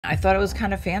I thought it was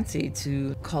kind of fancy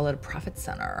to call it a profit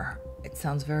center. It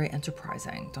sounds very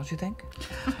enterprising, don't you think?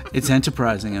 It's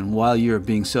enterprising, and while you're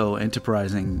being so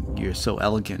enterprising, you're so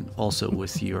elegant also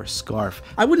with your scarf.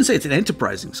 I wouldn't say it's an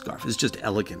enterprising scarf, it's just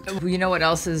elegant. You know what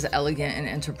else is elegant and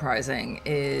enterprising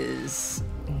is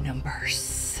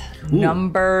numbers. Ooh.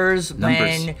 Numbers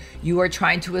when you are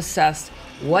trying to assess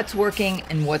what's working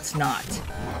and what's not.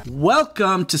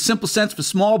 Welcome to Simple Sense for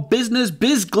Small Business,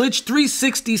 Biz Glitch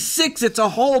 366. It's a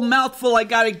whole mouthful. I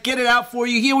gotta get it out for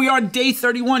you. Here we are, day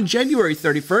 31, January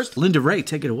 31st. Linda Ray,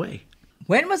 take it away.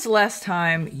 When was the last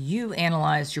time you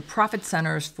analyzed your profit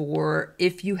centers for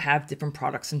if you have different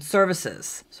products and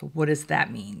services? So what does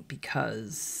that mean?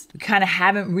 Because we kind of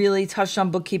haven't really touched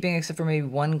on bookkeeping except for maybe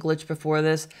one glitch before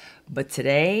this, but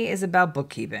today is about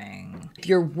bookkeeping. If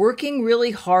you're working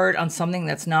really hard on something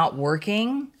that's not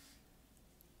working,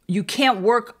 you can't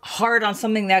work hard on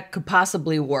something that could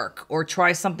possibly work or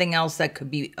try something else that could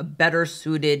be a better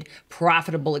suited,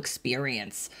 profitable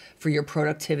experience for your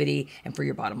productivity and for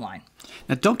your bottom line.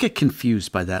 Now, don't get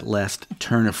confused by that last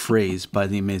turn of phrase by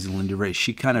the amazing Linda Ray.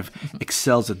 She kind of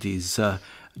excels at these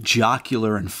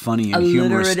jocular and funny and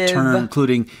humorous terms,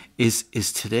 including, is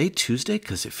today Tuesday?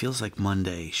 Because it feels like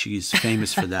Monday. She's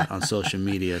famous for that on social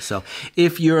media. So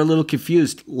if you're a little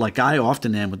confused, like I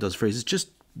often am with those phrases,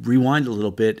 just rewind a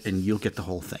little bit and you'll get the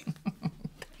whole thing.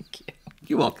 Thank you.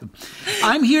 You're welcome.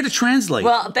 I'm here to translate.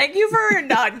 Well, thank you for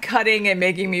not cutting and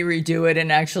making me redo it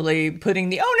and actually putting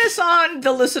the onus on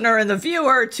the listener and the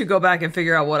viewer to go back and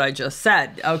figure out what I just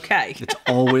said. Okay. It's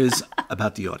always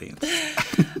about the audience.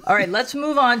 All right, let's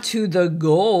move on to the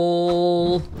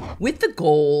goal. With the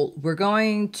goal, we're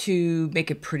going to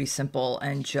make it pretty simple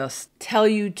and just tell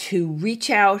you to reach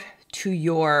out to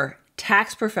your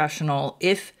tax professional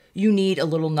if you need a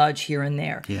little nudge here and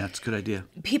there. Yeah, it's a good idea.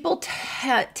 People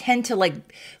tend to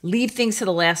leave things to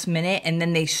the last minute and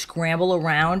then they scramble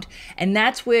around. And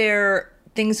that's where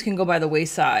things can go by the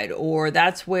wayside, or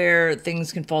that's where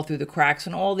things can fall through the cracks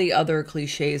and all the other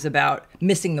cliches about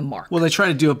missing the mark. Well, they try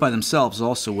to do it by themselves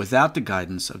also without the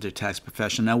guidance of their tax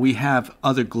profession. Now, we have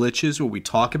other glitches where we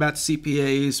talk about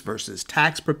CPAs versus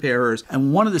tax preparers.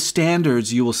 And one of the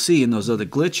standards you will see in those other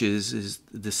glitches is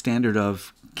the standard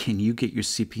of, can you get your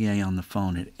CPA on the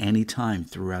phone at any time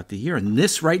throughout the year? And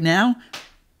this right now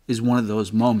is one of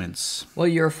those moments. Well,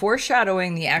 you're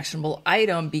foreshadowing the actionable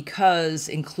item because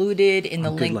included in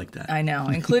the link, like that. I know,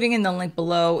 including in the link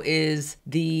below is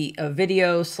the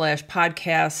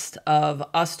video/podcast of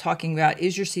us talking about,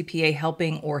 is your CPA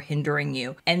helping or hindering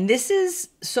you? And this is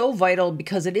so vital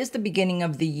because it is the beginning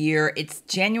of the year. It's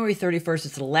January 31st.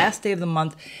 It's the last day of the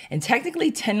month. And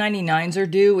technically 1099s are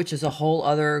due, which is a whole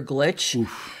other glitch.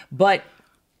 Oof. But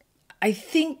I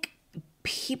think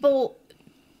people,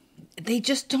 they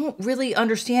just don't really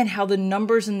understand how the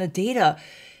numbers and the data,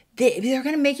 they're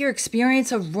going to make your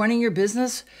experience of running your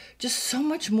business just so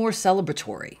much more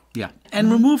celebratory. Yeah.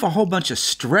 And remove a whole bunch of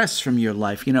stress from your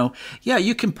life. You know, yeah,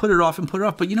 you can put it off and put it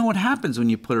off, but you know what happens when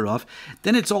you put it off?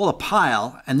 Then it's all a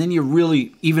pile, and then you're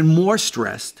really even more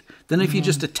stressed than if you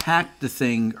just attacked the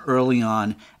thing early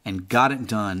on and got it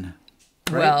done.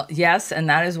 Right? Well, yes, and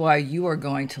that is why you are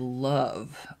going to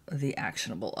love the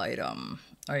actionable item.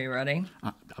 Are you ready?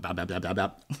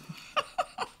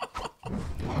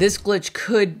 This glitch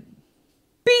could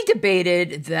be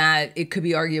debated that it could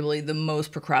be arguably the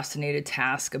most procrastinated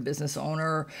task a business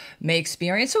owner may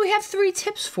experience. So we have 3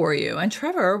 tips for you. And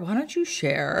Trevor, why don't you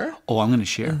share? Oh, I'm going to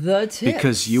share. The tips.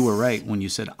 Because you were right when you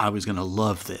said I was going to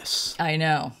love this. I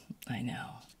know.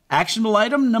 Actionable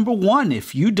item number 1.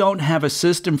 If you don't have a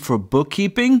system for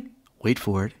bookkeeping, wait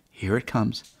for it. Here it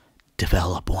comes.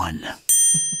 Develop one.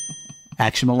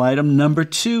 Actionable item number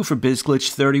 2 for Biz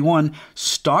Glitch 31.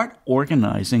 Start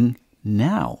organizing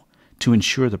now to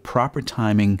ensure the proper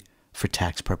timing for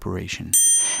tax preparation.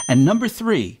 And number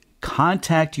 3,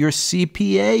 contact your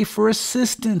CPA for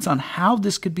assistance on how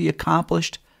this could be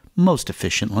accomplished most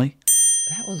efficiently.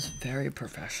 That was very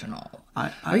professional.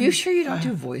 Are you sure you don't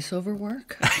do voiceover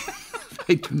work?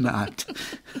 I do not.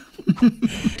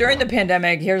 During the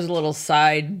pandemic, here's a little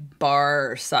side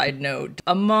note.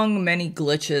 Among many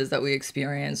glitches that we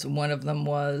experienced, one of them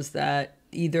was that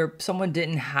either someone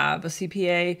didn't have a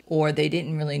CPA or they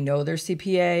didn't really know their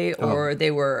CPA or they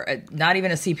were not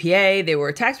even a CPA. They were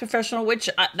a tax professional, which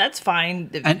that's fine.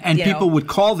 And people would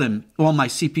call them, well, my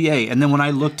CPA. And then when I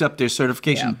looked up their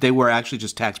certification, they were actually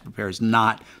just tax preparers,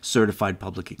 not certified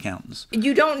public accountants.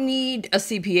 You don't need a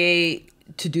CPA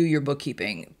to do your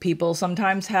bookkeeping. People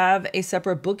sometimes have a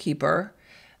separate bookkeeper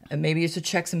And maybe it's a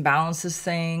checks and balances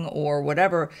thing or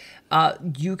whatever.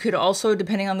 You could also,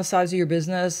 depending on the size of your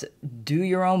business, do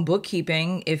your own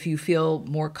bookkeeping if you feel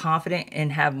more confident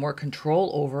and have more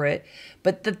control over it.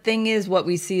 But the thing is, what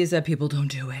we see is that people don't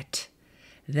do it.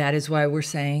 That is why we're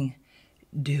saying,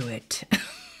 do it.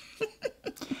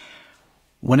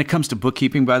 When it comes to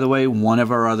bookkeeping, by the way, one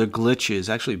of our other glitches,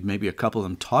 actually maybe a couple of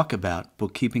them talk about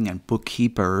bookkeeping and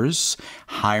bookkeepers,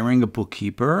 hiring a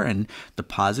bookkeeper and the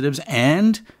positives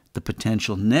and the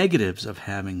potential negatives of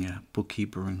having a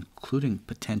bookkeeper, including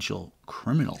potential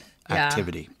criminal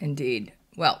activity. Indeed.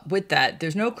 Well, with that,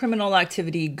 there's no criminal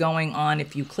activity going on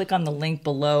if you click on the link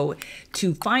below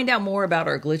to find out more about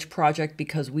our glitch project,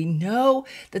 because we know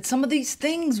that some of these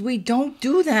things, we don't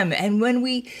do them. And when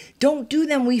we don't do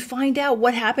them, we find out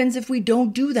what happens if we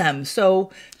don't do them.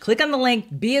 So click on the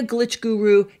link, be a glitch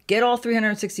guru, get all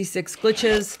 366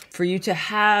 glitches for you to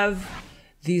have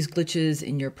these glitches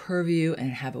in your purview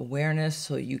and have awareness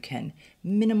so you can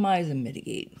minimize and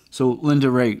mitigate. So Linda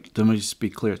Ray, let me just be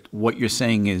clear. What you're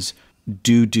saying is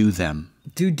do them.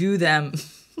 Do them.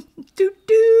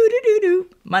 do.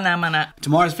 Mana.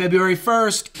 Tomorrow's February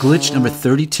 1st. Glitch number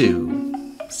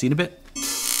 32. See you in a bit.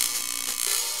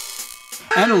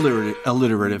 And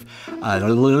alliterative